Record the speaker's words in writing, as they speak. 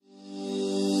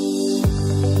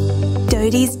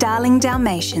Dodie's Darling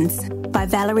Dalmatians by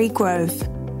Valerie Grove.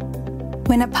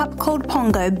 When a pup called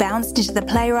Pongo bounced into the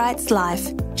playwright's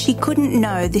life, she couldn't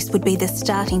know this would be the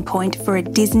starting point for a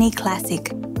Disney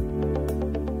classic.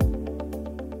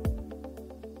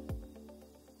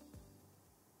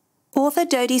 Author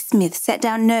Dodie Smith sat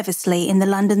down nervously in the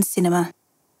London cinema.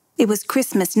 It was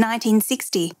Christmas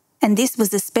 1960, and this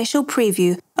was a special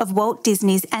preview of Walt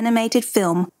Disney's animated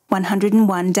film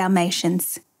 101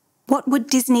 Dalmatians. What would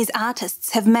Disney's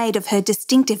artists have made of her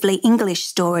distinctively English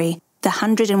story, The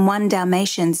 101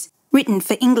 Dalmatians, written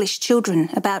for English children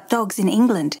about dogs in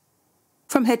England?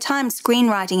 From her time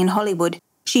screenwriting in Hollywood,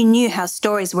 she knew how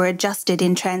stories were adjusted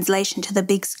in translation to the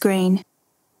big screen.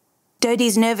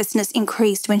 Dodie's nervousness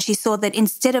increased when she saw that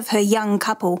instead of her young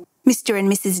couple, Mr.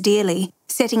 and Mrs. Dearly,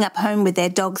 setting up home with their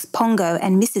dogs Pongo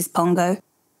and Mrs. Pongo,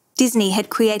 Disney had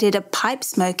created a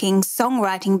pipe-smoking,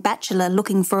 songwriting bachelor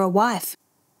looking for a wife.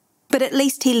 But at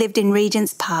least he lived in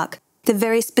Regent's Park, the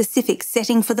very specific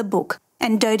setting for the book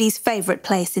and Dodie's favourite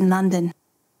place in London.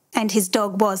 And his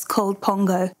dog was called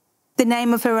Pongo, the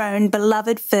name of her own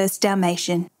beloved first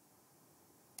Dalmatian.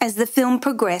 As the film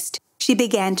progressed, she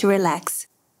began to relax.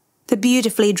 The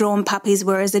beautifully drawn puppies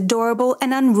were as adorable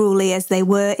and unruly as they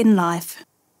were in life.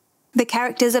 The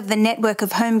characters of the network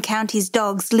of home counties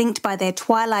dogs linked by their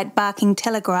twilight-barking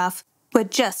telegraph were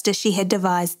just as she had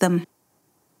devised them.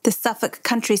 The Suffolk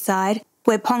countryside,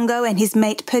 where Pongo and his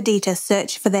mate Perdita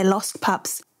search for their lost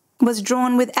pups, was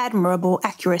drawn with admirable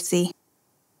accuracy.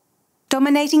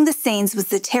 Dominating the scenes was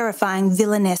the terrifying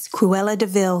villainess Cruella de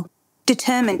Vil,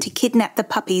 determined to kidnap the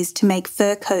puppies to make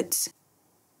fur coats.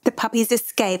 The puppies'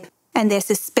 escape and their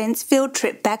suspense-filled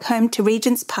trip back home to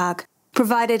Regent's Park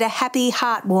provided a happy,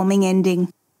 heartwarming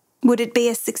ending. Would it be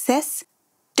a success?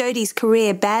 Dodie's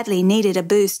career badly needed a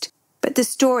boost, but the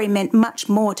story meant much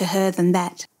more to her than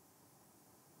that.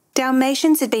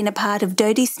 Dalmatians had been a part of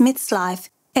Dodie Smith's life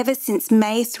ever since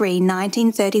May 3,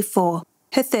 1934,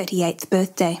 her 38th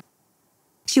birthday.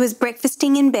 She was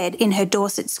breakfasting in bed in her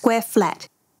Dorset Square flat,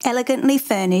 elegantly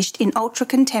furnished in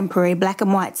ultra-contemporary black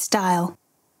and white style,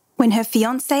 when her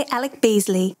fiancé Alec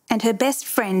Beasley and her best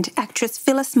friend, actress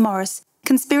Phyllis Morris,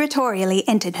 conspiratorially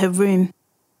entered her room.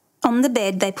 On the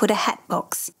bed they put a hat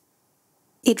box.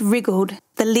 It wriggled,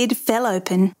 the lid fell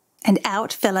open, and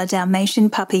out fell a Dalmatian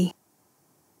puppy.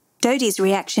 Dodie's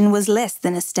reaction was less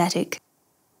than ecstatic.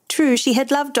 True, she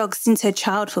had loved dogs since her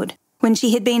childhood, when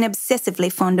she had been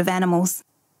obsessively fond of animals.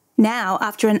 Now,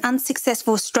 after an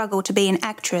unsuccessful struggle to be an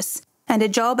actress and a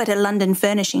job at a London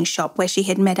furnishing shop where she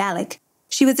had met Alec,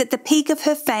 she was at the peak of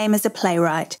her fame as a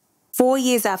playwright, 4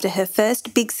 years after her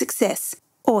first big success,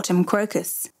 Autumn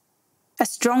Crocus. A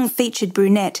strong-featured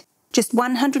brunette, just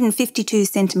 152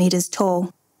 centimetres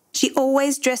tall, she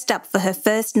always dressed up for her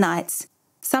first nights,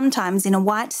 sometimes in a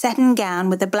white satin gown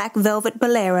with a black velvet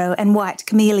bolero and white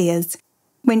camellias,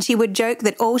 when she would joke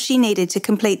that all she needed to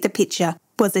complete the picture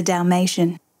was a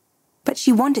Dalmatian. But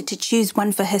she wanted to choose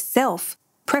one for herself,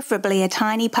 preferably a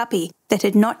tiny puppy that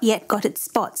had not yet got its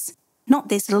spots, not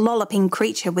this lolloping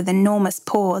creature with enormous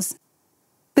paws.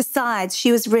 Besides,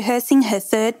 she was rehearsing her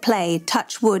third play,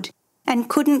 Touch Wood, and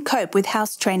couldn't cope with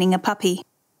house-training a puppy.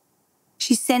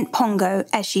 She sent Pongo,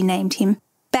 as she named him,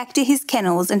 back to his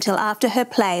kennels until after her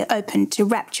play opened to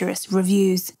rapturous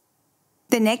reviews.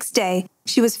 The next day,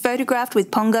 she was photographed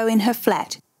with Pongo in her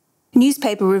flat.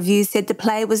 Newspaper reviews said the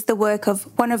play was the work of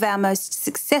one of our most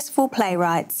successful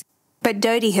playwrights, but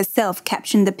Dodie herself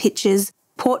captioned the picture's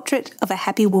Portrait of a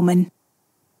Happy Woman.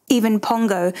 Even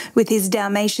Pongo, with his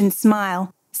Dalmatian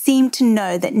smile, seemed to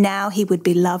know that now he would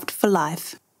be loved for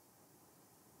life.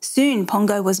 Soon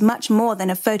Pongo was much more than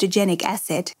a photogenic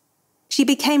asset. She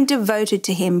became devoted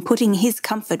to him, putting his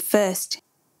comfort first.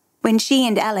 When she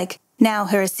and Alec, now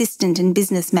her assistant and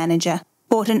business manager,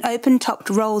 bought an open-topped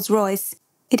Rolls-Royce,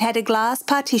 it had a glass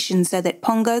partition so that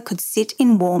Pongo could sit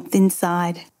in warmth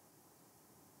inside.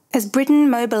 As Britain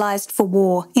mobilised for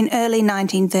war in early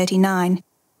 1939,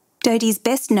 Dodie's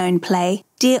best-known play,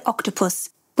 Dear Octopus,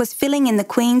 was filling in the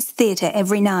Queen's Theatre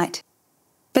every night.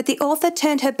 But the author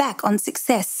turned her back on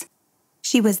success.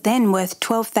 She was then worth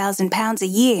 £12,000 a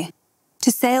year,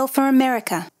 to sail for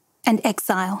America and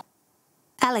exile.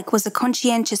 Alec was a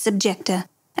conscientious objector,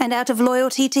 and out of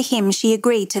loyalty to him she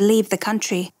agreed to leave the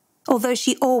country, although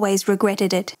she always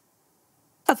regretted it.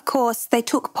 Of course, they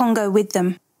took Pongo with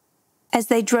them. As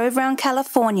they drove round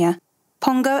California,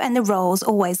 Pongo and the Rolls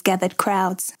always gathered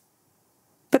crowds.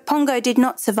 But Pongo did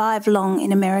not survive long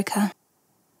in America.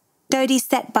 Dodie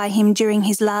sat by him during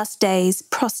his last days,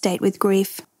 prostrate with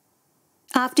grief.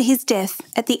 After his death,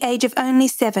 at the age of only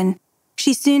 7,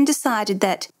 she soon decided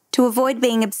that, to avoid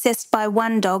being obsessed by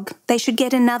one dog, they should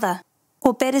get another,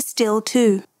 or better still,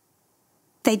 two.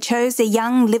 They chose a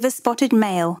young liver-spotted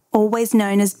male, always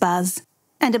known as Buzz,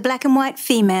 and a black and white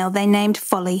female they named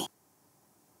Folly.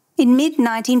 In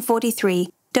mid-1943,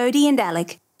 Dodie and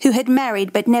Alec, who had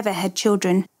married but never had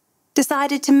children,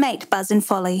 decided to mate Buzz and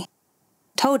Folly.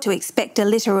 Told to expect a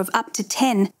litter of up to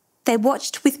 10, they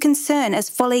watched with concern as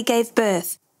Folly gave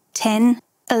birth. 10,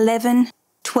 11,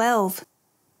 12.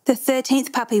 The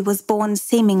 13th puppy was born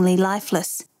seemingly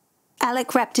lifeless.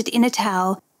 Alec wrapped it in a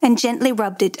towel and gently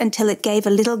rubbed it until it gave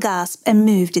a little gasp and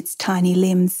moved its tiny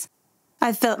limbs.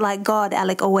 I felt like God,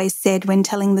 Alec always said when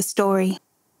telling the story.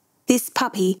 This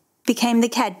puppy became the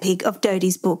Cadpig of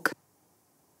Dodie's book.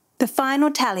 The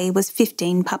final tally was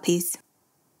 15 puppies.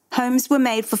 Homes were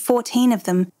made for 14 of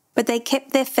them, but they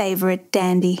kept their favourite,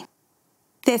 Dandy.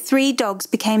 Their 3 dogs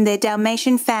became their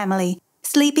Dalmatian family,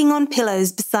 sleeping on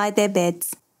pillows beside their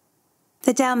beds.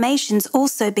 The Dalmatians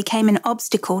also became an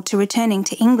obstacle to returning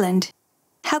to England.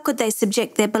 How could they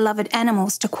subject their beloved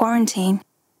animals to quarantine?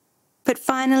 But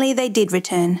finally they did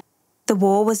return. The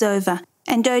war was over,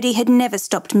 and Dodie had never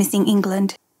stopped missing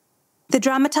England. The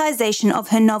dramatisation of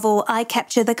her novel I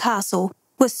Capture the Castle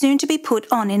was soon to be put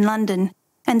on in London,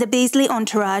 and the Beasley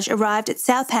entourage arrived at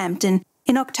Southampton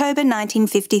in October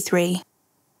 1953.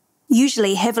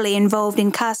 Usually heavily involved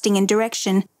in casting and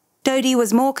direction, Dodie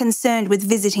was more concerned with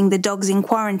visiting the dogs in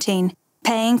quarantine,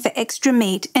 paying for extra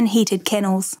meat and heated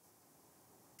kennels.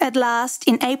 At last,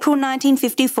 in April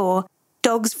 1954,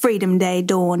 Dogs' Freedom Day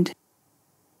dawned.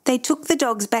 They took the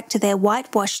dogs back to their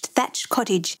whitewashed thatched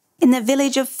cottage in the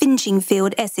village of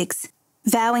Finchingfield, Essex,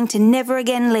 vowing to never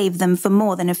again leave them for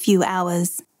more than a few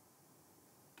hours.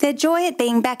 Their joy at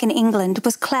being back in England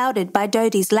was clouded by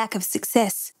Dodie's lack of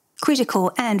success,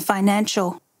 critical and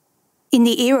financial. In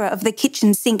the era of the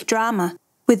kitchen sink drama,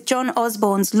 with John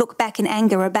Osborne's Look Back in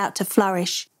Anger about to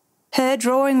flourish, her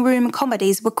drawing room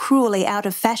comedies were cruelly out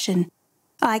of fashion.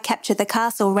 I Capture the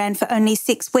Castle ran for only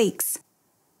 6 weeks.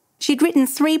 She'd written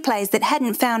 3 plays that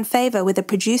hadn't found favour with a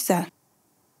producer.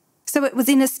 So it was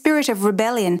in a spirit of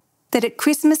rebellion that at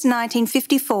Christmas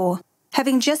 1954,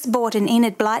 having just bought an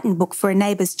Enid Blyton book for a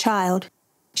neighbour's child,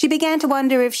 she began to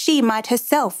wonder if she might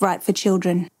herself write for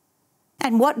children.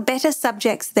 And what better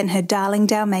subjects than her darling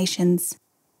Dalmatians?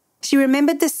 She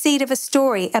remembered the seed of a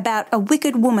story about a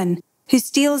wicked woman who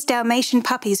steals Dalmatian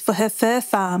puppies for her fur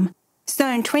farm,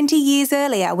 sown 20 years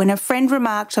earlier when a friend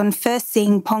remarked on first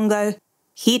seeing Pongo,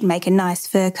 "He'd make a nice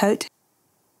fur coat."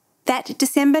 That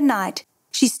December night,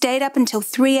 she stayed up until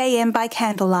 3 a.m. by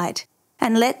candlelight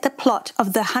and let the plot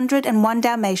of the 101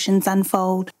 Dalmatians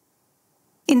unfold.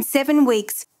 In 7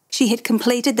 weeks, she had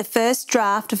completed the first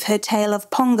draft of her tale of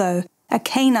Pongo, a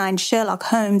canine Sherlock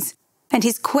Holmes, and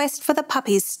his quest for the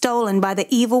puppies stolen by the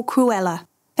evil Cruella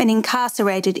and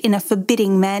incarcerated in a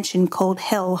forbidding mansion called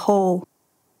Hell Hall.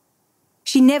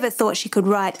 She never thought she could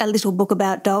write a little book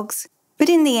about dogs, but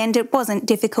in the end it wasn't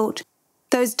difficult.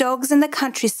 Those dogs and the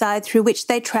countryside through which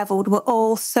they travelled were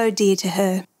all so dear to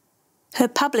her. Her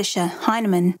publisher,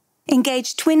 Heinemann,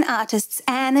 engaged twin artists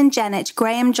Anne and Janet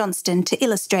Graham Johnston to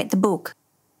illustrate the book.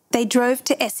 They drove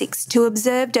to Essex to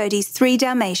observe Dodie's 3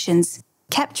 Dalmatians,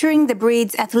 capturing the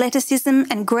breed's athleticism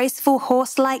and graceful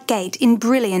horse-like gait in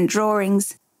brilliant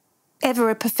drawings. Ever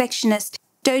a perfectionist,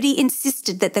 Dodie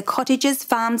insisted that the cottages,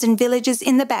 farms and villages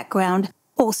in the background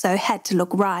also had to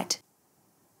look right.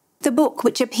 The book,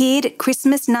 which appeared at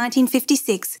Christmas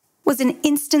 1956, was an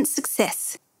instant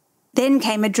success. Then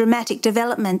came a dramatic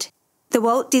development. The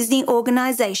Walt Disney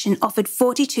Organisation offered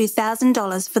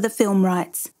 $42,000 for the film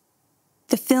rights.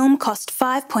 The film cost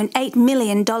 $5.8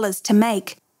 million to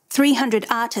make. 300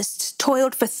 artists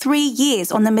toiled for 3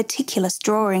 years on the meticulous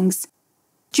drawings.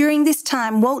 During this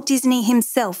time, Walt Disney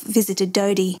himself visited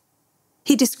Dodie.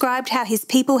 He described how his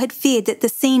people had feared that the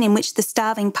scene in which the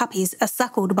starving puppies are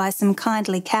suckled by some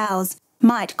kindly cows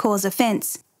might cause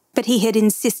offence, but he had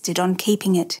insisted on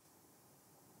keeping it.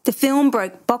 The film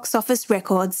broke box office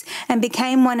records and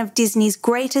became one of Disney's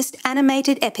greatest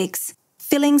animated epics,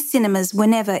 filling cinemas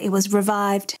whenever it was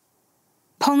revived.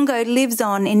 Pongo lives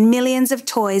on in millions of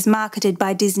toys marketed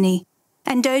by Disney,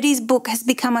 and Dodie's book has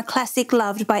become a classic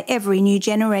loved by every new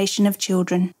generation of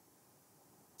children.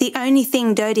 The only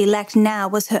thing Dodie lacked now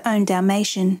was her own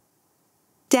Dalmatian.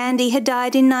 Dandy had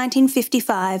died in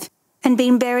 1955 and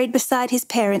been buried beside his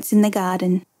parents in the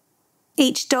garden.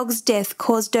 Each dog's death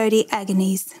caused Dodie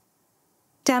agonies.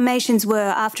 Dalmatians were,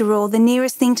 after all, the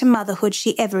nearest thing to motherhood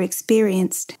she ever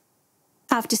experienced.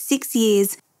 After 6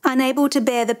 years, unable to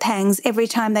bear the pangs every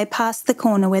time they passed the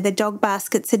corner where the dog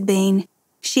baskets had been,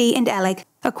 she and Alec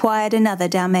acquired another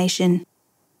Dalmatian.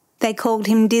 They called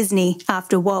him Disney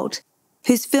after Walt,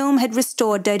 whose film had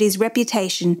restored Dodie's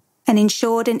reputation and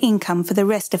ensured an income for the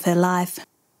rest of her life.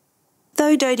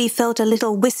 Though Dodie felt a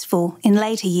little wistful in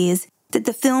later years that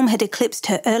the film had eclipsed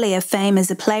her earlier fame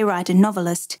as a playwright and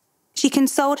novelist, she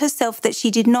consoled herself that she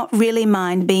did not really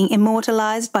mind being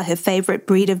immortalised by her favourite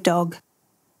breed of dog.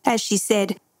 As she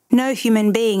said, no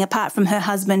human being apart from her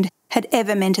husband had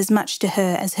ever meant as much to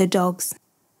her as her dogs.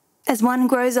 As one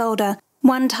grows older,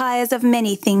 one tires of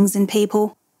many things and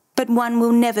people, but one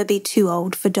will never be too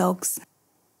old for dogs.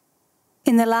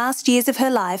 In the last years of her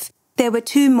life, there were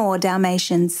 2 more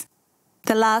Dalmatians.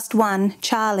 The last one,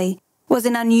 Charlie, was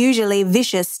an unusually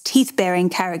vicious, teeth-baring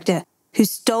character who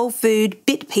stole food,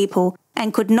 bit people,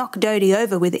 and could knock Dodie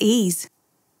over with ease.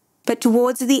 But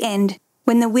towards the end,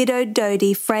 when the widowed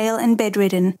Dodie, frail and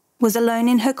bedridden, was alone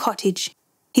in her cottage,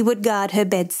 he would guard her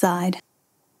bedside.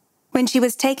 When she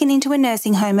was taken into a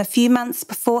nursing home a few months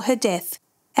before her death,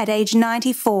 at age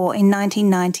 94 in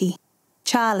 1990,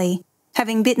 Charlie,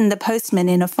 having bitten the postman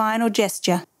in a final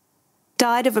gesture,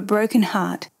 died of a broken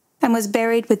heart and was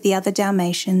buried with the other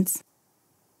Dalmatians.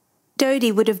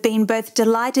 Dodie would have been both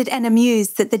delighted and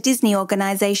amused that the Disney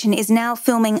organisation is now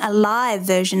filming a live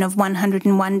version of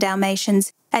 101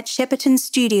 Dalmatians at Shepperton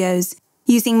Studios,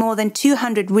 using more than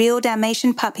 200 real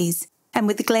Dalmatian puppies and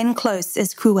with Glenn Close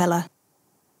as Cruella.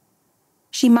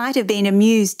 She might have been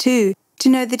amused, too, to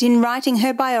know that in writing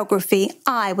her biography,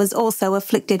 I was also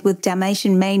afflicted with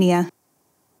Dalmatian mania.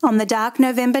 On the dark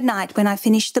November night when I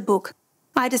finished the book,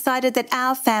 I decided that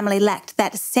our family lacked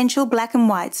that essential black and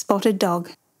white spotted dog.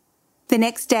 The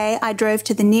next day, I drove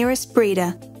to the nearest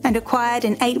breeder and acquired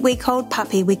an 8-week-old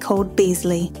puppy we called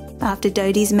Beasley, after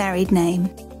Dodie's married name.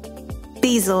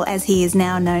 Beazle, as he is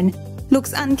now known,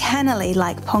 looks uncannily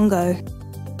like Pongo.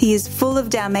 He is full of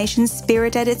Dalmatian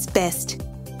spirit at its best,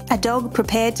 a dog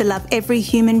prepared to love every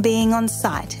human being on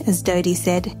sight, as Dodie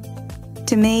said.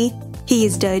 To me, he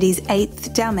is Dodie's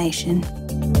 8th Dalmatian.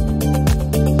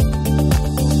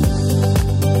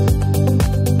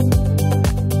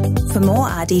 For more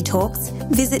RD Talks,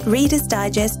 visit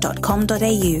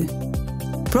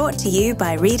readersdigest.com.au. Brought to you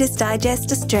by Reader's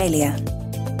Digest Australia.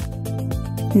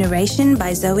 Narration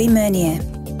by Zoe Mernier.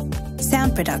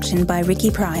 Sound production by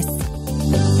Ricky Price.